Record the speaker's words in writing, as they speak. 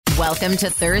Welcome to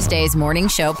Thursday's Morning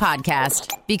Show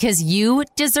podcast, because you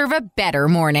deserve a better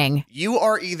morning. You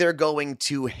are either going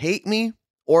to hate me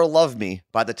or love me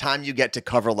by the time you get to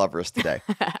cover lovers today.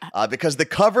 Because the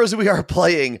covers we are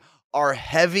playing are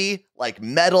heavy, like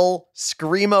metal,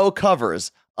 screamo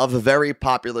covers of very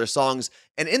popular songs.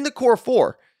 And in the core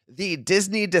four, the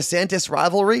Disney-DeSantis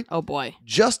rivalry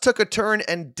just took a turn,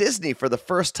 and Disney, for the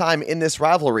first time in this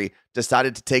rivalry,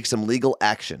 decided to take some legal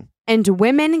action. And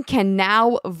women can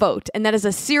now vote. And that is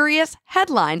a serious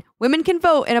headline. Women can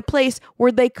vote in a place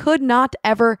where they could not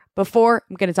ever before.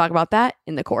 I'm going to talk about that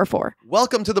in the core four.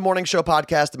 Welcome to the Morning Show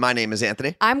podcast. My name is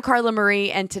Anthony. I'm Carla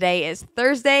Marie, and today is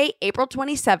Thursday, April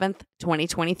 27th,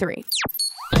 2023.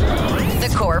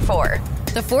 The core four.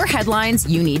 The four headlines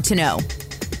you need to know.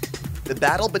 The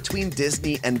battle between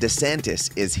Disney and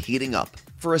DeSantis is heating up.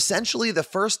 For essentially the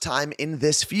first time in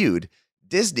this feud,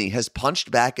 Disney has punched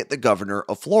back at the governor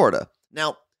of Florida.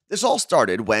 Now, this all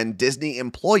started when Disney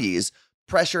employees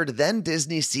pressured then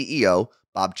Disney CEO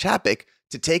Bob Chapek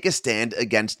to take a stand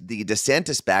against the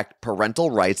DeSantis-backed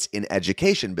Parental Rights in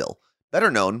Education bill,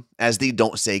 better known as the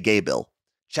Don't Say Gay bill.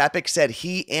 Chapek said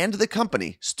he and the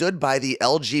company stood by the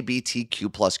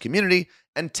LGBTQ+ community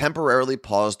and temporarily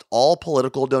paused all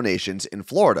political donations in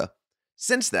Florida.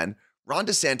 Since then, Ron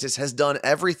DeSantis has done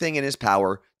everything in his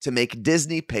power to make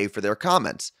Disney pay for their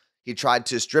comments. He tried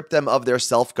to strip them of their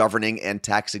self-governing and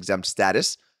tax-exempt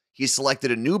status. He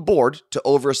selected a new board to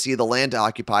oversee the land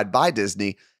occupied by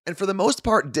Disney, and for the most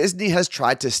part, Disney has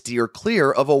tried to steer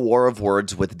clear of a war of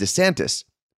words with DeSantis.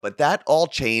 But that all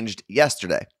changed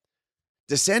yesterday.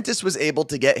 DeSantis was able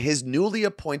to get his newly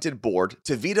appointed board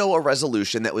to veto a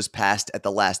resolution that was passed at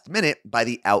the last minute by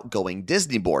the outgoing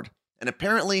Disney board. And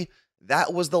apparently,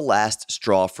 that was the last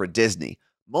straw for Disney.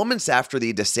 Moments after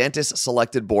the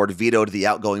DeSantis-selected board vetoed the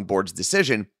outgoing board's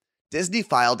decision, Disney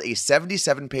filed a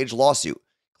 77-page lawsuit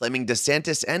claiming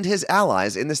DeSantis and his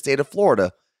allies in the state of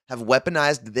Florida have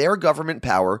weaponized their government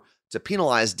power to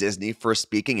penalize Disney for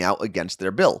speaking out against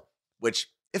their bill, which,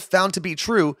 if found to be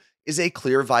true, is a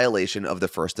clear violation of the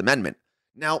First Amendment.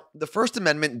 Now, the First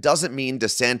Amendment doesn't mean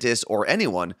DeSantis or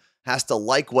anyone has to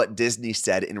like what Disney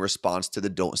said in response to the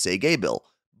Don't Say Gay bill,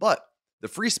 but the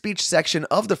free speech section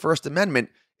of the First Amendment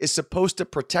is supposed to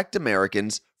protect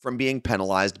Americans from being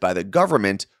penalized by the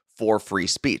government for free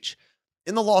speech.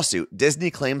 In the lawsuit,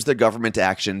 Disney claims their government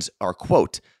actions are,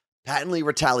 quote, patently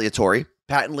retaliatory,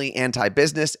 patently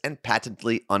anti-business, and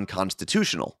patently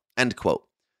unconstitutional, end quote.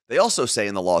 They also say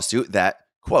in the lawsuit that,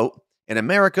 quote, in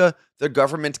America, the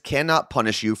government cannot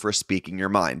punish you for speaking your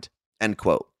mind, end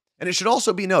quote. And it should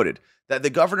also be noted that the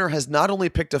governor has not only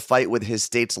picked a fight with his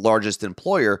state's largest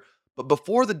employer, but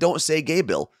before the Don't Say Gay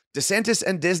bill, DeSantis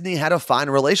and Disney had a fine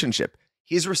relationship.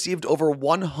 He's received over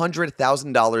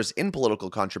 $100,000 in political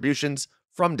contributions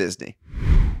from Disney.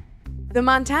 The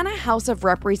Montana House of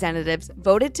Representatives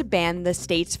voted to ban the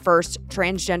state's first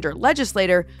transgender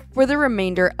legislator for the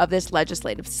remainder of this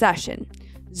legislative session.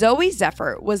 Zoe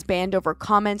Zephyr was banned over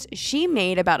comments she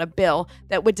made about a bill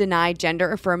that would deny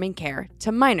gender-affirming care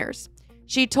to minors.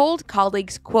 She told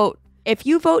colleagues, quote, if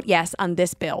you vote yes on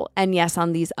this bill and yes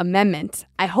on these amendments,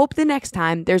 I hope the next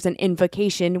time there's an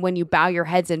invocation when you bow your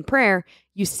heads in prayer,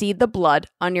 you see the blood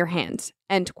on your hands,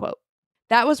 end quote.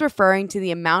 That was referring to the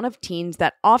amount of teens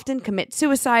that often commit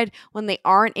suicide when they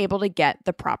aren't able to get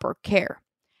the proper care.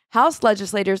 House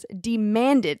legislators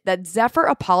demanded that Zephyr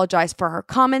apologize for her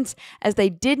comments as they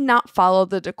did not follow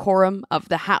the decorum of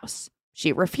the House.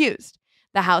 She refused.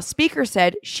 The House Speaker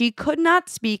said she could not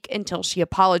speak until she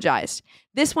apologized.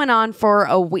 This went on for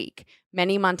a week.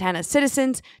 Many Montana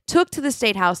citizens took to the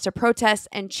State House to protest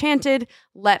and chanted,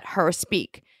 "Let her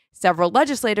speak." Several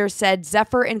legislators said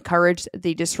Zephyr encouraged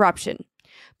the disruption.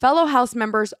 Fellow House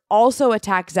members also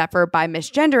attacked Zephyr by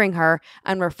misgendering her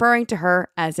and referring to her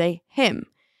as a him.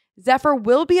 Zephyr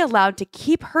will be allowed to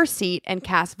keep her seat and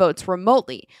cast votes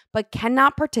remotely, but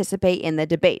cannot participate in the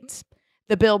debates.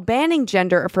 The bill banning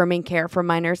gender-affirming care for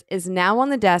minors is now on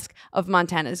the desk of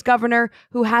Montana's governor,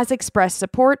 who has expressed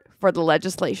support for the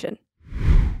legislation.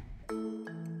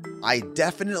 I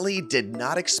definitely did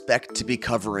not expect to be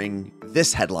covering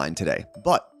this headline today,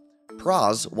 but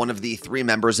Pras, one of the three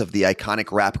members of the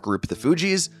iconic rap group The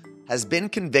Fugees, has been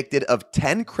convicted of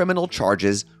 10 criminal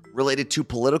charges related to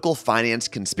political finance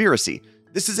conspiracy.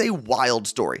 This is a wild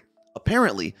story.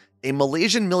 Apparently, a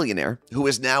Malaysian millionaire, who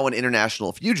is now an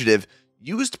international fugitive,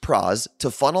 used Pras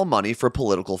to funnel money for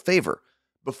political favor.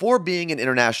 Before being an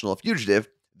international fugitive,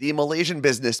 the Malaysian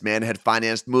businessman had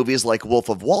financed movies like Wolf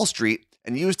of Wall Street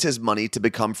and used his money to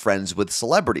become friends with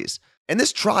celebrities. And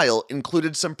this trial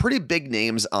included some pretty big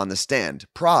names on the stand.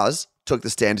 Pras took the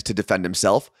stand to defend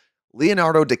himself.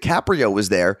 Leonardo DiCaprio was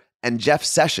there, and Jeff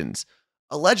Sessions.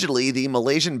 Allegedly, the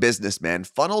Malaysian businessman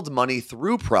funneled money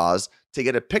through Praz to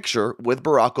get a picture with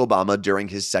Barack Obama during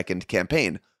his second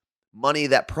campaign. Money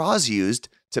that Praz used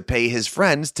to pay his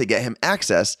friends to get him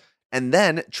access, and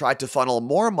then tried to funnel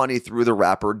more money through the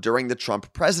rapper during the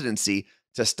Trump presidency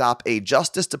to stop a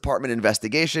Justice Department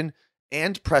investigation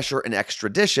and pressure an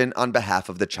extradition on behalf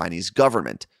of the Chinese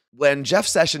government. When Jeff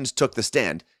Sessions took the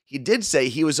stand, he did say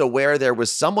he was aware there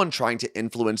was someone trying to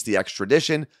influence the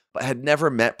extradition, but had never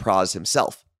met Praz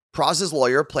himself. Praz's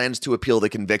lawyer plans to appeal the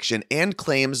conviction and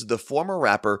claims the former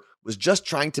rapper was just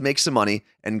trying to make some money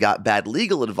and got bad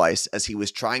legal advice as he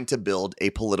was trying to build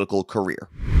a political career.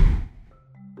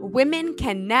 Women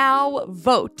can now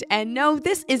vote. And no,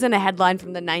 this isn't a headline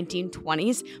from the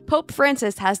 1920s. Pope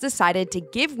Francis has decided to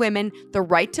give women the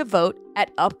right to vote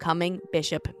at upcoming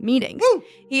bishop meetings. Woo!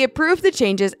 He approved the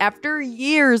changes after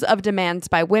years of demands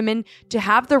by women to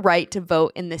have the right to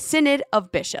vote in the Synod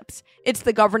of Bishops. It's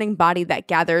the governing body that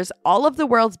gathers all of the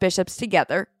world's bishops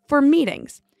together for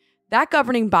meetings. That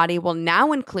governing body will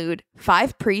now include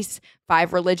 5 priests,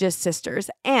 5 religious sisters,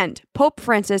 and Pope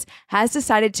Francis has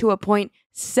decided to appoint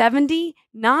 70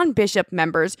 non-bishop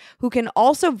members who can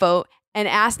also vote and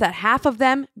ask that half of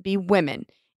them be women.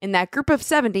 In that group of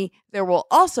 70, there will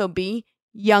also be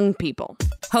young people.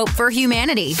 Hope for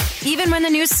humanity. Even when the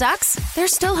news sucks,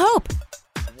 there's still hope.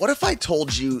 What if I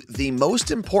told you the most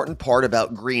important part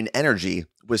about green energy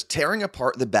was tearing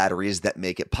apart the batteries that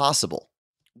make it possible?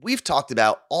 We've talked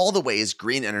about all the ways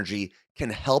green energy can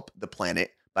help the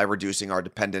planet by reducing our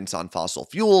dependence on fossil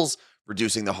fuels,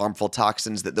 reducing the harmful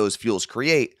toxins that those fuels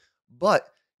create, but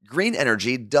green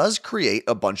energy does create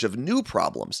a bunch of new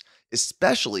problems,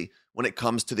 especially when it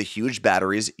comes to the huge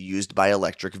batteries used by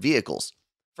electric vehicles.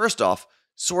 First off,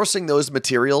 sourcing those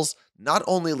materials not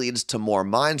only leads to more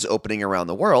mines opening around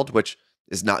the world, which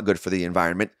is not good for the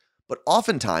environment, but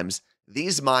oftentimes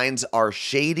these mines are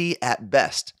shady at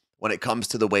best when it comes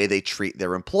to the way they treat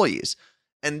their employees.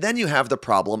 And then you have the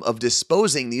problem of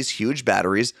disposing these huge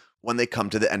batteries when they come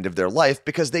to the end of their life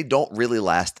because they don't really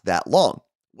last that long.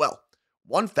 Well,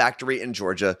 one factory in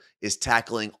Georgia is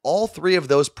tackling all 3 of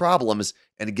those problems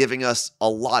and giving us a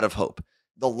lot of hope.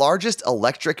 The largest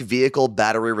electric vehicle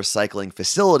battery recycling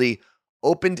facility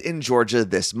opened in Georgia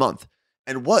this month.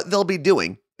 And what they'll be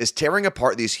doing is tearing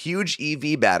apart these huge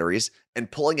EV batteries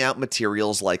and pulling out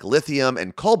materials like lithium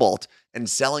and cobalt and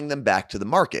selling them back to the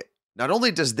market. Not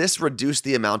only does this reduce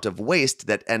the amount of waste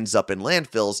that ends up in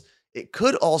landfills, it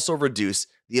could also reduce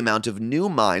the amount of new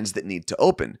mines that need to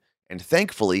open. And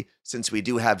thankfully, since we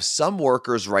do have some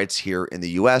workers' rights here in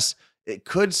the US, it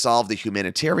could solve the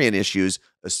humanitarian issues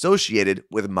associated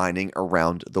with mining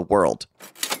around the world.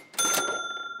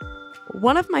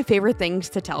 One of my favorite things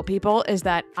to tell people is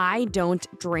that I don't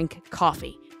drink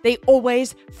coffee. They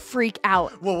always freak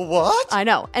out. What? I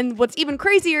know. And what's even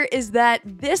crazier is that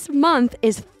this month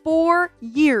is 4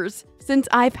 years since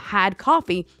I've had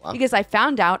coffee because I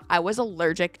found out I was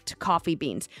allergic to coffee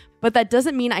beans. But that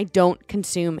doesn't mean I don't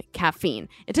consume caffeine.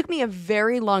 It took me a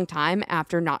very long time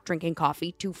after not drinking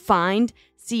coffee to find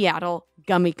Seattle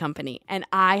Gummy Company, and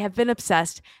I have been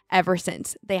obsessed ever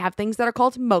since. They have things that are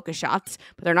called mocha shots,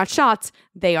 but they're not shots,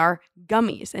 they are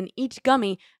gummies, and each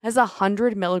gummy has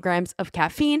 100 milligrams of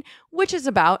caffeine, which is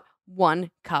about 1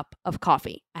 cup of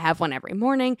coffee. I have one every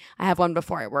morning, I have one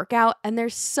before I work out, and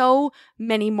there's so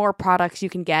many more products you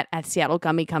can get at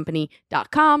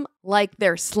SeattleGummyCompany.com, like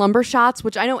their slumber shots,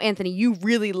 which I know, Anthony, you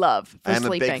really love for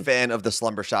sleeping. I'm a big fan of the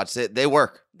slumber shots. They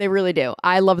work. They really do.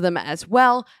 I love them as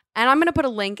well. And I'm going to put a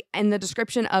link in the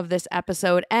description of this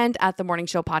episode and at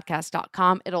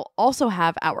themorningshowpodcast.com. It'll also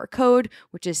have our code,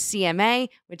 which is CMA,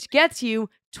 which gets you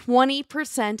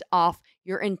 20% off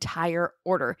your entire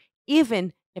order,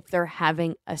 even if they're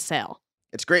having a sale.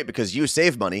 It's great because you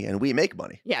save money and we make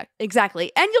money. Yeah,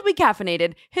 exactly. And you'll be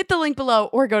caffeinated. Hit the link below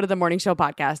or go to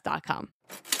themorningshowpodcast.com.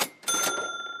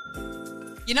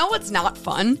 You know what's not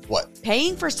fun? What?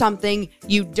 Paying for something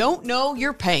you don't know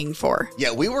you're paying for.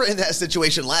 Yeah, we were in that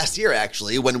situation last year,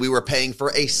 actually, when we were paying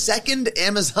for a second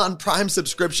Amazon Prime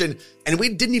subscription, and we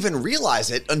didn't even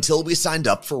realize it until we signed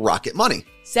up for Rocket Money.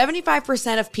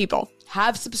 75% of people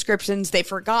have subscriptions they've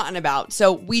forgotten about,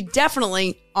 so we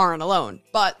definitely aren't alone.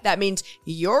 But that means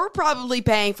you're probably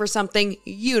paying for something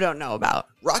you don't know about.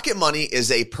 Rocket Money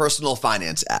is a personal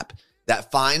finance app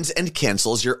that finds and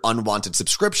cancels your unwanted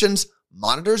subscriptions,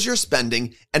 monitors your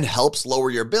spending, and helps lower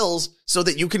your bills so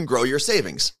that you can grow your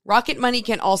savings. Rocket Money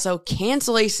can also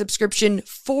cancel a subscription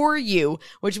for you,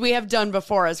 which we have done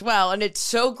before as well, and it's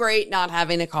so great not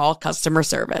having to call customer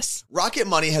service. Rocket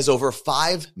Money has over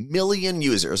 5 million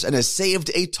users and has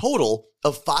saved a total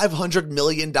of $500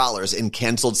 million in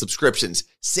canceled subscriptions,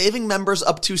 saving members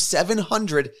up to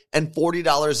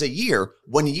 $740 a year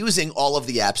when using all of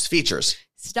the app's features.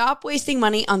 Stop wasting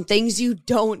money on things you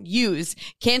don't use.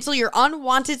 Cancel your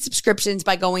unwanted subscriptions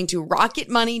by going to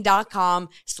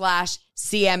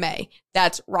rocketmoney.com/CMA.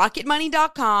 That's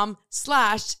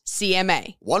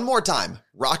rocketmoney.com/CMA. One more time,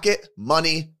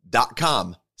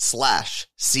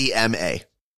 rocketmoney.com/CMA.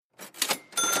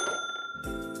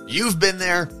 You've been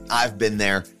there, I've been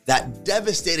there. That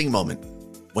devastating moment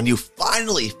when you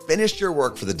finally finished your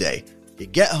work for the day. You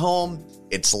get home,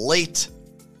 it's late,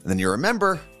 and then you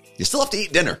remember you still have to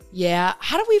eat dinner. Yeah,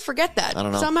 how do we forget that? I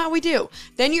don't know. Somehow we do.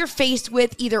 Then you're faced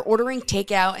with either ordering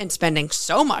takeout and spending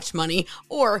so much money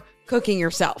or cooking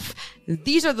yourself.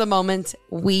 These are the moments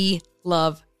we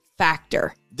love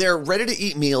Factor. Their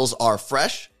ready-to-eat meals are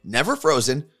fresh, never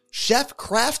frozen,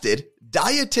 chef-crafted,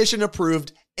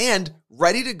 dietitian-approved, and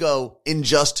ready to go in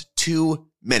just 2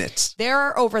 minutes. There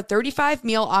are over 35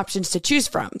 meal options to choose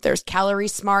from. There's Calorie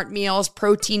Smart meals,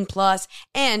 Protein Plus,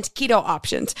 and keto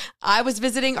options. I was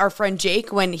visiting our friend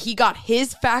Jake when he got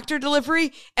his Factor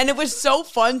delivery, and it was so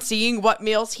fun seeing what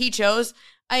meals he chose.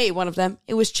 I ate one of them.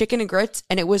 It was chicken and grits,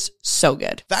 and it was so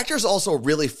good. Factor is also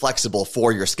really flexible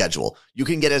for your schedule. You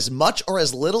can get as much or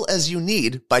as little as you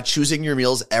need by choosing your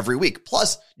meals every week.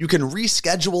 Plus, you can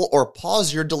reschedule or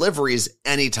pause your deliveries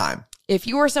anytime. If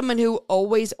you are someone who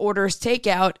always orders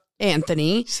takeout,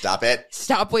 Anthony, Stop it.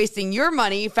 Stop wasting your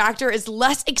money. Factor is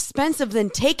less expensive than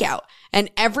takeout, and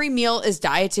every meal is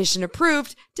dietitian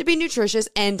approved to be nutritious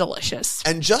and delicious.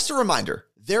 And just a reminder,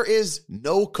 there is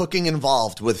no cooking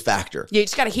involved with Factor. You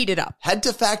just got to heat it up. Head to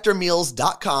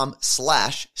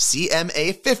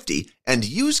factormeals.com/CMA50 and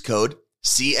use code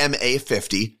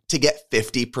CMA50 to get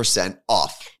 50%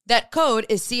 off. That code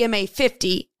is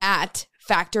CMA50 at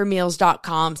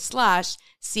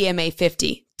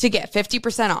factormeals.com/CMA50 to get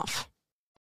 50% off.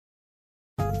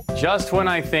 Just when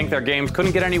I think their games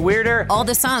couldn't get any weirder. All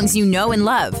the songs you know and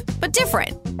love, but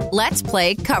different. Let's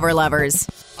play Cover Lovers.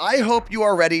 I hope you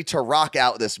are ready to rock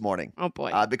out this morning. Oh,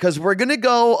 boy. Because we're going to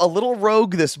go a little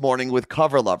rogue this morning with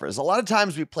Cover Lovers. A lot of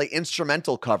times we play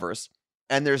instrumental covers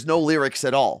and there's no lyrics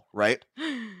at all, right?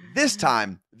 This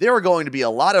time, there are going to be a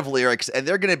lot of lyrics and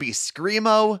they're going to be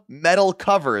screamo metal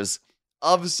covers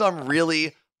of some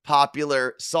really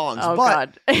popular songs. Oh,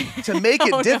 but God. to make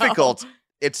it Oh, difficult, no.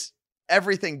 it's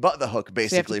everything but the hook,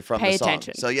 basically, from pay the song.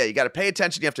 attention. So yeah, you got to pay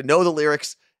attention. You have to know the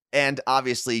lyrics. And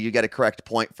obviously, you get a correct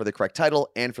point for the correct title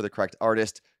and for the correct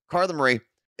artist. Carla Marie,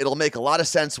 it'll make a lot of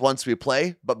sense once we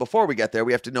play. But before we get there,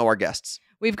 we have to know our guests.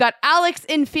 We've got Alex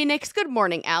in Phoenix. Good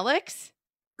morning, Alex.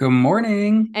 Good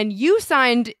morning. And you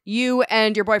signed you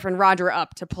and your boyfriend Roger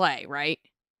up to play, right?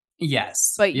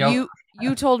 Yes. But Yep.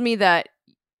 you told me that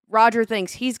Roger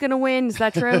thinks he's going to win. Is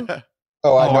that true?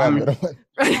 Oh, I know I'm- I'm gonna win.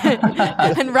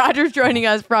 And Roger's joining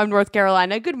us from North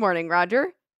Carolina. Good morning,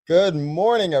 Roger. Good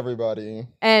morning, everybody.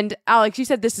 And Alex, you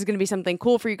said this is going to be something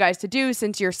cool for you guys to do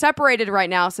since you're separated right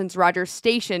now, since Roger's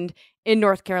stationed in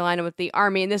North Carolina with the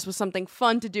Army. And this was something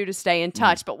fun to do to stay in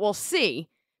touch. But we'll see,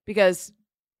 because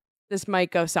this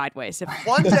might go sideways.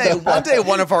 One day,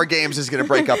 one of our games is going to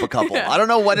break up a couple. I don't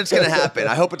know when it's going to happen.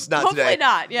 I hope it's not Hopefully today.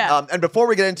 not, yeah. And before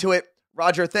we get into it,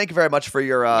 Roger, thank you very much for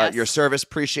your Yes. your service.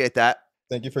 Appreciate that.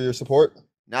 Thank you for your support.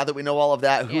 Now that we know all of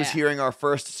that, who's Yeah. hearing our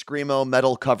first screamo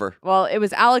metal cover? Well, it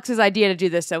was Alex's idea to do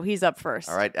this, so he's up first.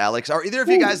 All right, Alex. Are either of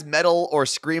you guys metal or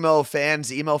screamo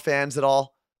fans, emo fans at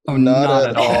all? Oh, Not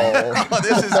at all. Oh,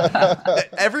 this is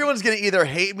everyone's going to either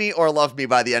hate me or love me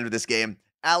by the end of this game.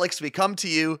 Alex, we come to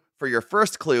you for your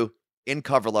first clue in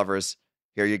Cover Lovers.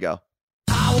 Here you go.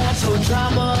 I want your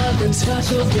drama, the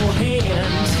touch of your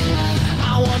hand.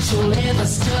 I want your leather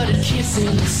studded kiss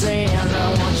in the sand.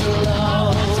 I want your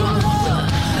love.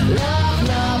 Love,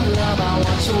 love, love. I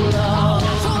want your love.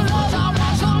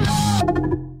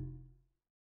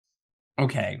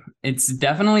 Okay. It's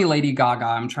definitely Lady Gaga.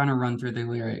 I'm trying to run through the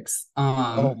lyrics.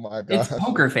 Oh my It's god.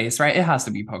 Poker Face, right? It has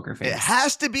to be Poker Face. It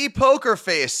has to be Poker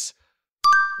Face.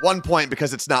 1 point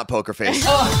because it's not Poker Face.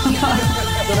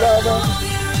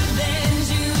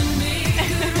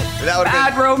 That would Bad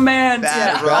have been romance.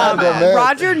 Bad Yeah. romance.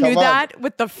 Roger Come knew on. that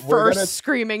with the We're first gonna-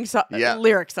 screaming Yeah.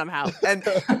 lyric somehow. And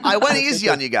I went easy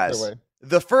on you guys. Either way.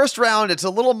 The first round, it's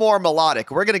a little more melodic.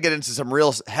 We're going to get into some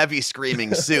real heavy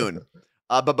screaming soon.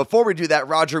 But before we do that,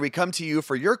 Roger, we come to you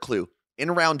for your clue in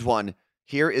round 1.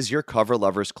 Here is your Cover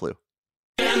Lovers clue.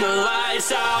 And the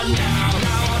lights out now.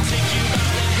 Now I'll take you by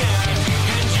the hand,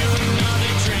 hand you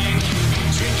another drink.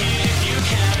 Drink it if you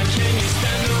can. Can you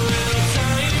spend a little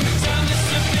time to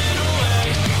slip it away?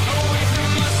 Away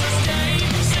from us, so stay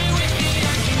with me, I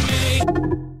can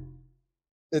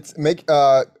make.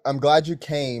 I'm glad you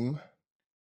came.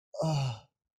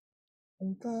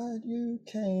 I'm glad you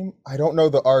came. I don't know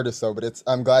the artist though, but it's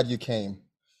I'm glad you came.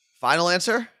 Final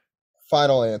answer?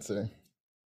 Final answer.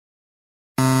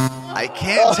 I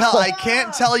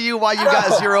can't tell you why you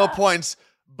got 0 points,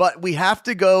 but we have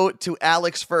to go to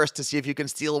Alex first to see if you can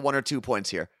steal 1 or 2 points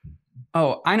here.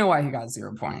 Oh, I know why he got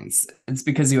 0 points. It's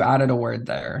because you added a word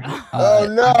there. Oh,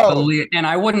 no. And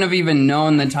I wouldn't have even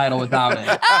known the title without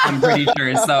it. I'm pretty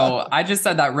sure. So I just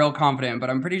said that real confident, but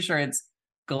I'm pretty sure it's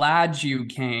Glad You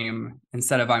Came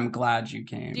instead of I'm Glad You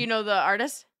Came. Do you know the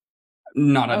artist?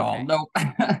 Not at Okay. all. Nope.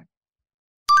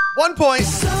 1 point.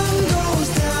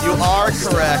 You are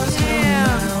correct.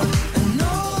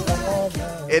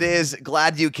 It is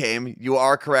Glad You Came. You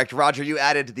are correct. Roger, you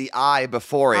added the I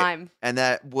before it. I'm. And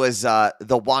that was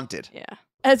The Wanted. Yeah.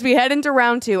 As we head into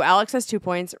round 2, Alex has 2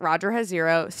 points, Roger has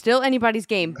 0. Still anybody's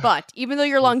game. But even though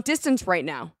you're long distance right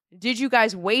now, did you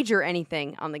guys wager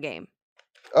anything on the game?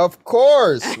 Of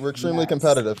course, we're extremely Yes.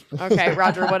 competitive. Okay,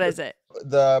 Roger, what is it?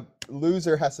 The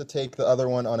loser has to take the other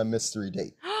one on a mystery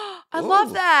date. I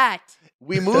love Ooh. that.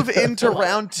 We move into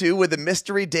round 2 with a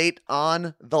mystery date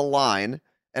on the line.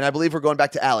 And I believe we're going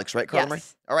back to Alex, right, Carla Marie?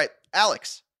 Yes. All right,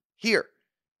 Alex, here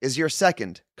is your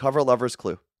second cover lover's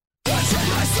clue.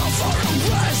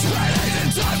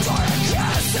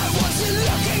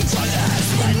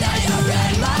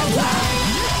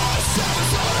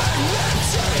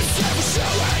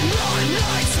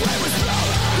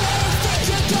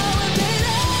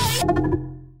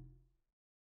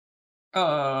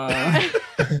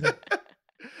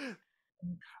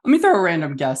 Let me throw a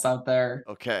random guess out there.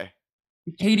 Okay.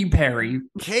 Katy Perry.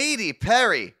 Katy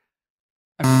Perry.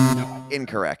 No.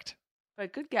 Incorrect.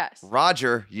 But good guess.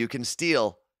 Roger, you can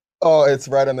steal. Oh, it's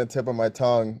right on the tip of my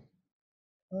tongue.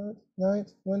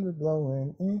 Night, wind is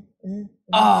blowing.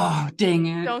 Oh, dang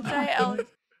it. Don't say Alex.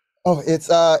 Oh, it's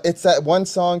that one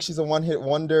song. She's a one-hit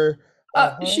wonder.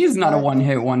 She's not a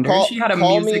one-hit wonder. Call- She had a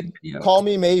call music me, video. Call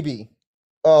me maybe.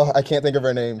 Oh, I can't think of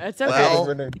her name. It's I okay. can't think Well- of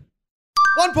her name.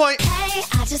 1 point. Hey,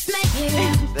 I just met you.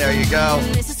 There you go.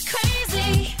 This is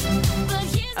crazy. But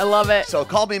here's I love it. So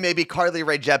Call Me Maybe, Carly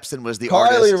Rae Jepsen was the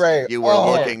Carly artist Rae. you were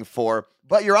Oh. looking for.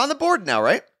 But you're on the board now,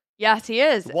 right? Yes, he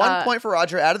is. 1 point for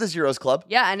Roger out of the Zeros Club.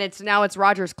 Yeah, and it's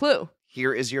Roger's clue.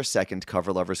 Here is your second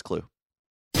cover lover's clue.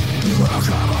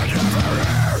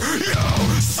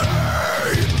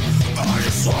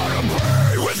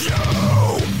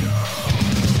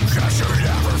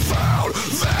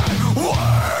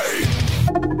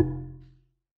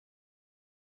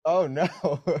 Oh no,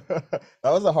 that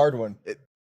was a hard one.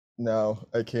 No,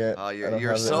 I can't. Oh, I you're don't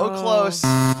have it. so close.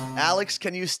 Alex,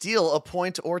 can you steal a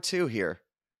point or 2 here?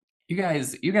 You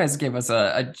guys gave us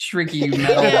a tricky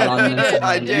middle one on this one.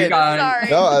 I You did. got- Sorry.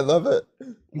 No, I love it.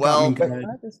 you Well, got me good.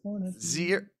 I just wanna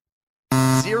see-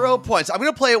 0 points. I'm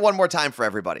going to play it one more time for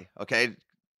everybody, okay?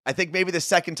 I think maybe the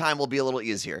second time will be a little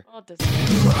easier. Oh, it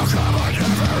doesn't-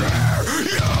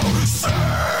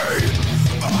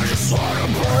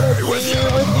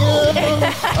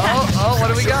 Oh, what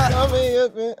do we got? Tell me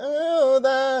if it- oh,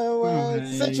 that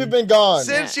way. Since you've been gone.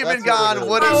 Since you've been That's what it gone is.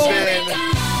 would have been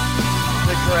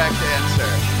the correct answer.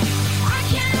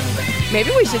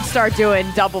 Maybe we should start doing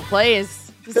double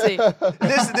plays to see.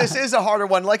 This is a harder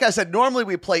one. Like I said, normally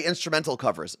we play instrumental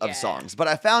covers of Yeah. songs, but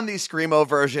I found these Screamo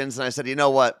versions and I said, you know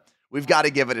what? We've got to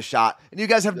give it a shot. And you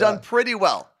guys have done pretty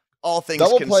well, all things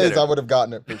Double considered. plays, I would have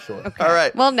gotten it for sure. All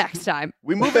right. Well, next time.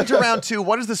 We move into round 2.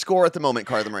 What is the score at the moment,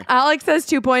 Carla Marie? Alex has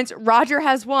 2 points. Roger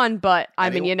has 1, but I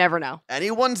mean, Anyone- you never know.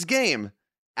 Anyone's game.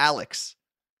 Alex,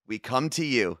 we come to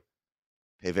you.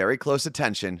 Pay very close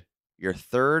attention. Your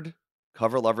third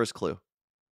cover lover's clue.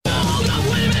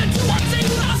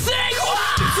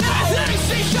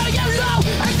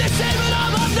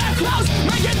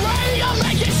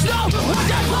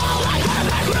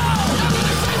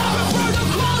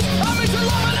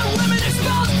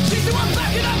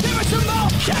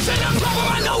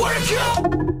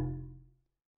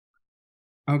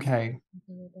 Okay.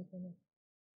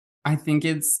 I think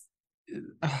it's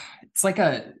like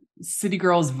a City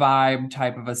Girls vibe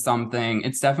type of a something.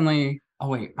 It's definitely. Oh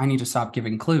wait, I need to stop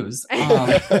giving clues.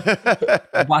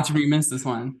 Watch me miss this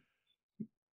one.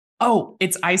 Oh,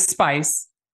 it's Ice Spice.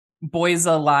 Boy's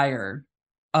a liar.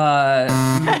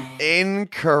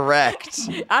 Incorrect.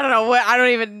 I don't know what. I don't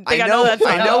even think I know that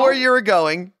song. I know where you were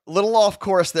going. Little off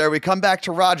course there. We come back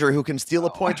to Roger, who can steal a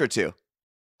point or 2.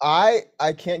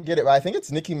 I can't get it, but I think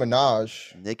it's Nicki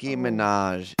Minaj. Nicki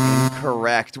Minaj.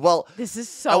 Incorrect. Well, This is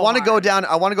so I want to go hard. down.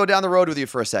 I want to go down the road with you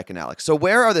for a second, Alex. So,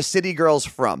 where are the city girls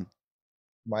from?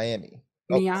 Miami.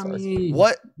 Oh, sorry. Miami.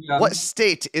 What Yeah. what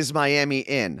state is Miami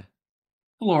in?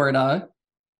 Florida.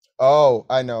 Oh,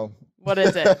 I know. What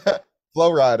is it?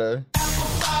 Flow Rider.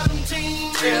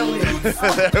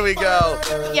 There we go.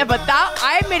 Yeah, but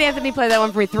I made Anthony play that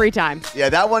one for me 3 times. Yeah,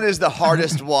 that one is the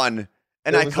hardest one,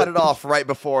 and It I was cut a- it off right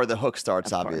before the hook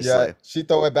starts. Obviously. Yeah, she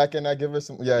throw it back in. I give her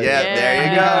some. Yeah, Yeah, there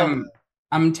you I, go.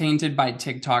 I'm tainted by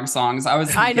TikTok songs. I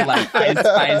was I know. like, I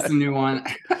spice a new one.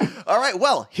 All right.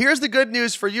 Well, here's the good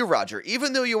news for you, Roger.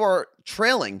 Even though you are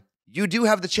trailing, you do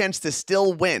have the chance to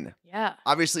still win. Yeah.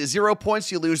 Obviously, 0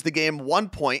 points, you lose the game. 1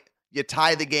 point, you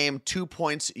tie the game. 2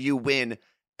 points, you win.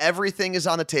 Everything is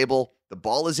on the table. The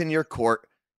ball is in your court.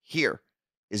 Here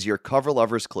is your cover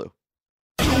lover's clue.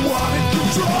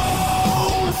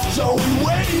 So we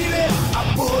waited,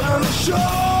 I put on a show.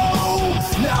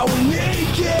 Now we're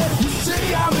naked, you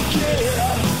say I'm a kid.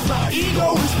 My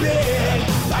ego is big,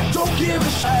 I don't give a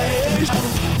shit.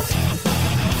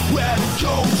 When it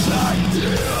goes like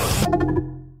this.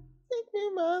 Take me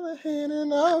by the hand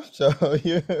and I'll show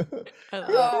you.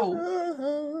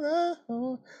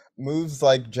 Moves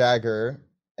like Jagger,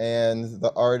 and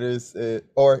the artist is,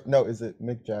 or no, is it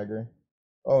Mick Jagger?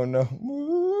 Oh no.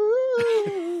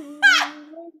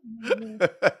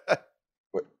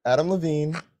 Wait, Adam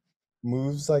Levine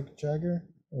moves like Jagger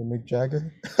or Mick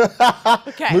Jagger?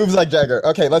 Okay. Moves like Jagger.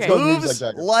 Okay, let's Okay. go. Moves like Moves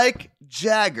Jagger. Like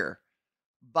Jagger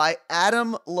by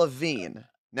Adam Levine.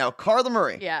 Now, Carla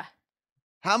Marie, Yeah.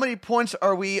 how many points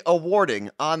are we awarding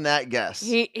on that guess?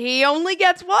 He only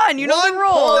gets 1. You know 1 the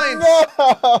rules. point.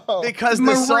 No! Because the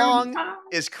Maroon song five.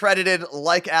 is credited,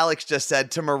 like Alex just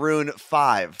said, to Maroon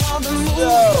 5.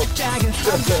 No.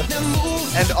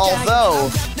 And although,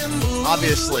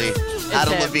 obviously,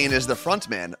 Adam him. Levine is the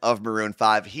frontman of Maroon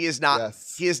 5, he is not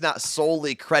Yes. he is not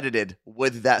solely credited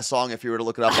with that song if you were to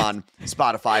look it up on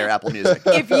Spotify or Apple Music.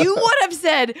 If you would have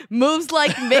said moves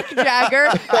like Mick Jagger,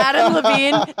 Adam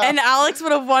Levine, and Alex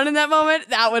would have won in that moment,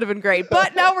 that would have been great.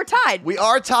 But now we're tied. We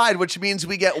are tied, which means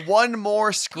we get one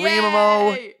more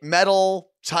Screamo Yay!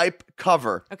 metal type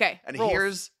cover. Okay. And rules.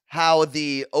 here's how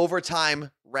the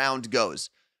overtime round goes.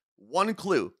 1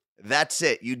 clue. That's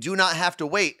it. You do not have to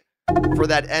wait for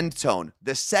that end tone.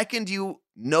 The second you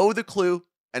know the clue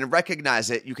and recognize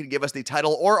it, you can give us the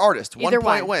title or artist. Either 1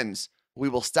 point one. wins. We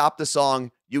will stop the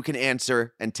song. You can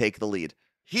answer and take the lead.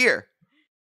 Here,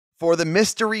 for the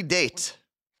mystery date,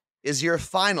 is your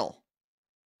final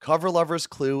cover lover's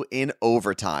clue in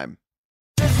overtime.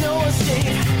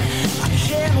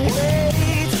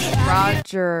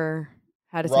 Roger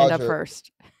had his hand up Roger.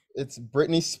 first. It's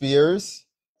Britney Spears.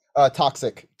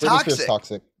 Toxic. Britney Spears, Toxic.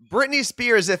 Toxic. Britney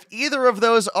Spears, if either of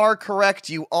those are correct,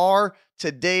 you are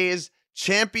today's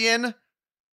champion.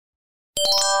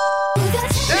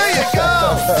 There you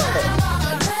go.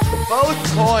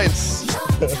 Both points.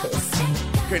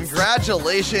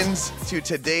 Congratulations to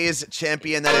today's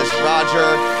champion. That is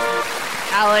Roger.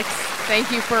 Alex, thank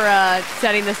you for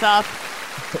setting this up.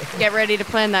 Get ready to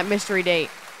plan that mystery date.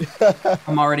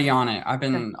 I'm already on it. I've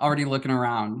been already looking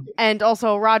around. And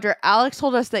also, Roger, Alex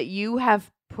told us that you have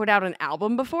put out an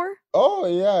album before. Oh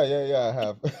yeah, I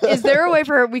have. Is there a way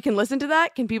for we can listen to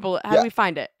that? Can people? How do Yeah. we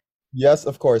find it? Yes,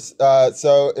 of course.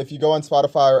 So if you go on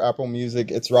Spotify or Apple Music,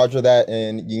 it's Roger That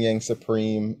and Yin Yang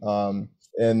Supreme.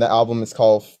 And the album is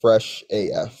called Fresh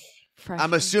AF. Fresh.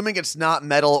 I'm assuming it's not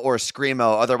metal or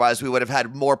screamo. Otherwise, we would have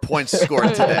had more points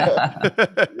scored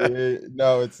today.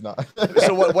 No, it's not.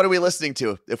 So what are we listening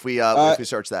to if we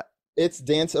search that? It's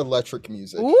dance electric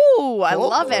music. Ooh, I Cool.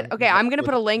 love it. Okay, I'm going to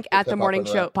put a link at With hip-hop and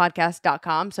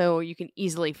themorningshowpodcast.com so you can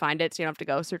easily find it. So you don't have to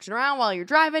go searching around while you're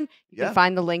driving. You Yeah. can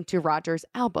find the link to Roger's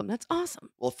album. That's awesome.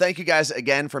 Well, thank you guys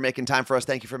again for making time for us.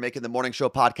 Thank you for making the Morning Show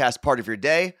podcast part of your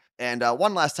day. And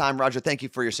one last time, Roger, thank you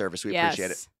for your service. We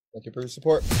appreciate it. Thank you for your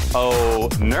support. Oh,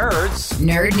 nerds.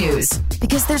 Nerd news.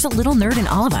 Because there's a little nerd in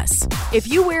all of us. If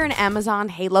you wear an Amazon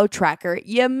Halo tracker,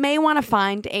 you may want to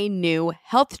find a new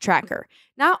health tracker.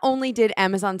 Not only did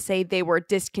Amazon say they were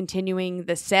discontinuing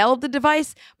the sale of the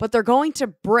device, but they're going to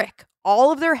brick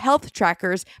all of their health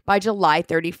trackers by July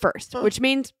 31st, which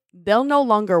means they'll no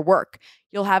longer work.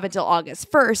 You'll have until August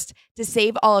 1st to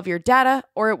save all of your data,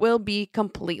 or it will be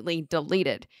completely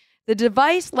deleted. The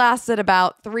device lasted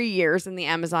about 3 years in the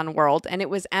Amazon world, and it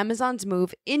was Amazon's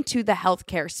move into the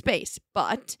healthcare space.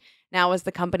 But now, as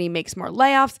the company makes more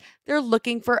layoffs, they're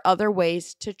looking for other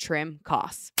ways to trim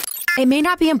costs. It may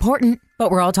not be important,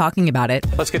 but we're all talking about it.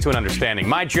 Let's get to an understanding.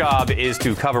 My job is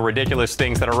to cover ridiculous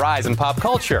things that arise in pop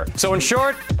culture. So in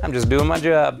short, I'm just doing my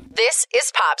job. This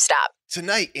is Pop Stop.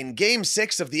 Tonight, in Game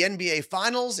 6 of the NBA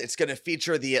Finals, it's going to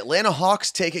feature the Atlanta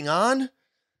Hawks taking on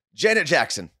Janet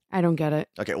Jackson. I don't get it.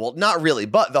 Okay, well, not really,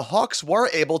 but the Hawks were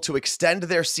able to extend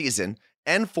their season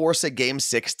and force a Game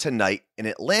 6 tonight in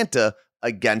Atlanta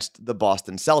against the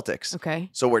Boston Celtics. Okay.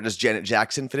 So where does Janet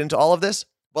Jackson fit into all of this?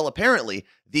 Well, apparently,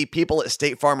 the people at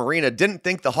State Farm Arena didn't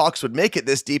think the Hawks would make it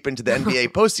this deep into the NBA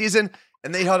postseason,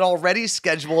 and they had already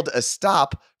scheduled a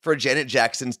stop for Janet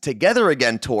Jackson's Together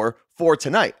Again tour for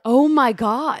tonight. Oh my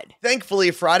God.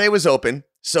 Thankfully, Friday was open,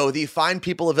 so the fine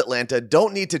people of Atlanta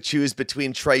don't need to choose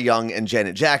between Trae Young and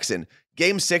Janet Jackson.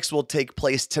 Game 6 will take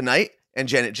place tonight, and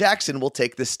Janet Jackson will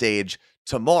take the stage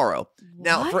tomorrow.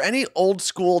 Now, for any old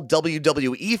school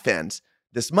WWE fans,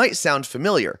 this might sound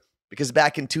familiar, because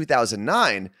back in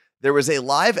 2009, there was a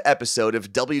live episode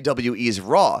of WWE's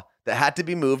Raw that had to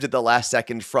be moved at the last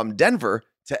second from Denver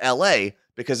to LA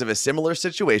because of a similar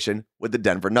situation with the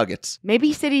Denver Nuggets.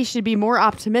 Maybe cities should be more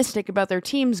optimistic about their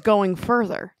teams going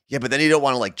further. Yeah, but then you don't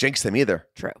want to jinx them either.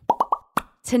 True.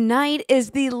 Tonight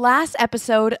is the last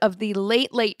episode of The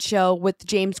Late Late Show with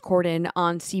James Corden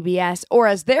on CBS, or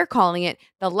as they're calling it,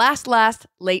 the last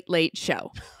Late Late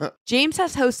Show. James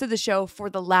has hosted the show for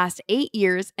the last 8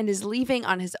 years and is leaving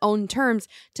on his own terms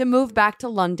to move back to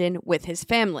London with his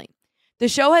family. The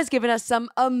show has given us some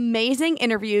amazing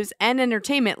interviews and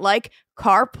entertainment like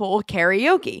Carpool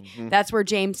Karaoke. That's where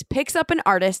James picks up an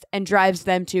artist and drives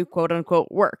them to quote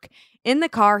unquote work. In the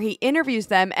car, he interviews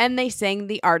them and they sing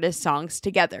the artist's songs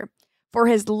together. For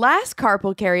his last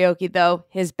Carpool Karaoke, though,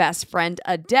 his best friend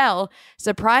Adele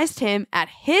surprised him at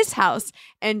his house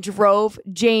and drove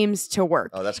James to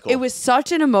work. Oh, that's cool. It was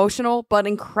such an emotional but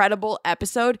incredible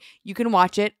episode. You can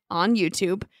watch it on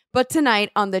YouTube. But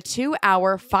tonight, on the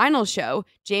 2-hour final show,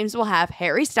 James will have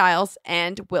Harry Styles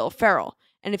and Will Ferrell.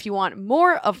 And if you want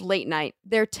more of Late Night,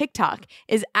 their TikTok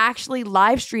is actually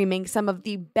live streaming some of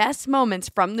the best moments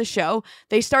from the show.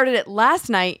 They started it last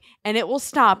night, and it will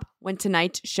stop when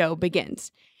tonight's show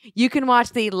begins. You can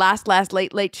watch the last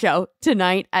Late Late Show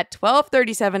tonight at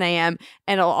 12:37 a.m.,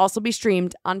 and it'll also be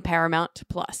streamed on Paramount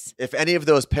Plus. If any of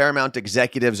those Paramount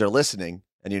executives are listening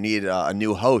and you need a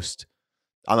new host,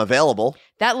 I'm available.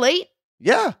 That late?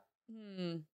 Yeah.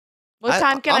 What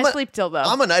time can I sleep till, though?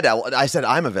 I'm a night owl. I said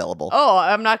I'm available. Oh,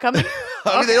 I'm not coming?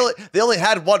 I mean, they only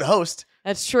had one host.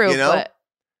 That's true, You know? but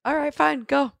all right, fine,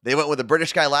 go. They went with a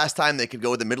British guy last time. They could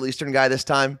go with a Middle Eastern guy this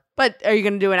time. But are you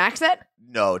going to do an accent?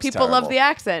 No, it's People love terrible. the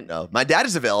accent. No, my dad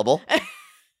is available.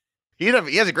 He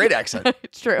has a great accent.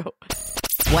 It's true.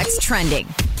 What's trending?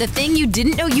 The thing you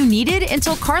didn't know you needed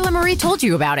until Carla Marie told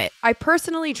you about it. I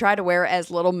personally try to wear as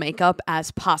little makeup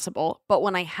as possible, but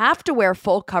when I have to wear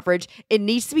full coverage, it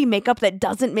needs to be makeup that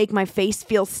doesn't make my face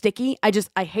feel sticky. I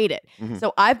hate it.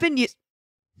 So I've been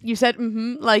you said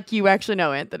like you actually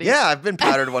know, Anthony. Yeah, I've been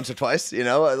powdered once or twice,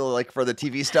 like for the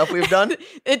TV stuff we've done.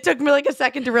 It took me like a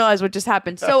second to realize what just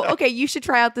happened. So, okay, you should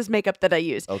try out this makeup that I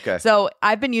use. Okay. So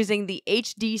I've been using the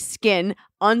HD Skin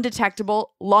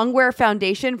Undetectable Longwear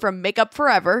Foundation from Makeup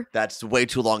Forever. That's way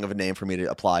too long of a name for me to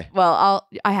apply. Well,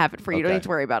 I have it for you. You don't Okay. need to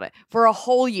worry about it. For a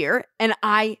whole year, and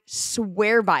I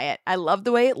swear by it. I love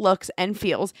the way it looks and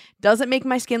feels. Doesn't make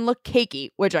my skin look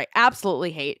cakey, which I absolutely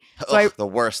hate. So Ugh, the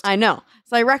worst. I know.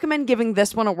 So I recommend giving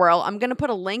this one a whirl. I'm going to put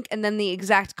a link and then the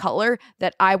exact color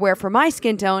that I wear for my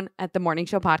skin tone at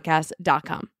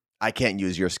themorningshowpodcast.com. I can't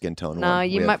use your skin tone. No,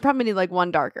 one. you We might have- probably need like one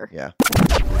darker. Yeah.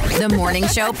 The Morning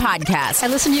Show Podcast. I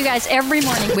listen to you guys every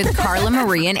morning. With Carla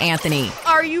Marie and Anthony.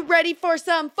 Are you ready for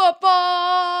some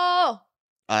football?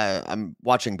 I'm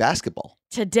watching basketball.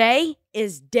 Today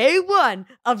is day one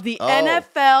of the Oh.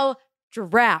 NFL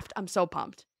draft. I'm so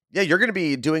pumped. Yeah, you're going to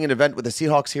be doing an event with the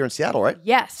Seahawks here in Seattle, right?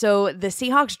 Yeah, so the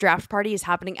Seahawks draft party is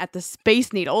happening at the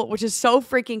Space Needle, which is so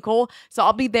freaking cool. So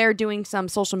I'll be there doing some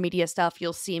social media stuff.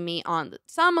 You'll see me on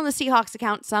some on the Seahawks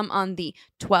account, some on the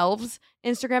 12's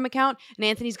Instagram account. And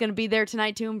Anthony's going to be there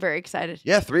tonight too. I'm very excited.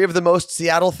 Yeah, 3 of the most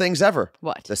Seattle things ever.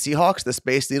 What? The Seahawks, the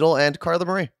Space Needle, and Carla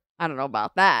Marie. I don't know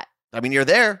about that. I mean, you're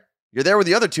there. You're there with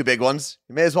the other 2 big ones.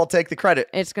 You may as well take the credit.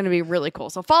 It's going to be really cool.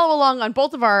 So follow along on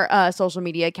both of our social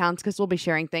media accounts because we'll be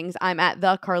sharing things. I'm at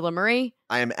the Carla Marie.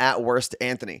 I am at Worst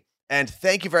Anthony. And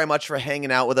thank you very much for hanging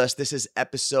out with us. This is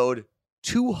episode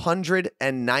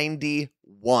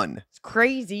 291. It's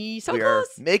crazy. So We are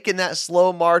close. making that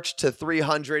slow march to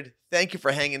 300. Thank you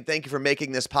for hanging. Thank you for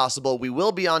making this possible. We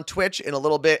will be on Twitch in a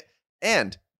little bit,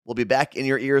 and we'll be back in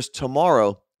your ears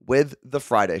tomorrow with The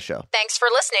Friday Show. Thanks for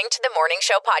listening to the Morning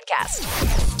Show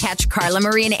Podcast. Catch Carla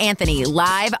Marie and Anthony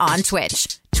live on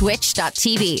Twitch,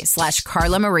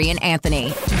 twitch.tv/Carla Marie and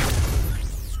Anthony.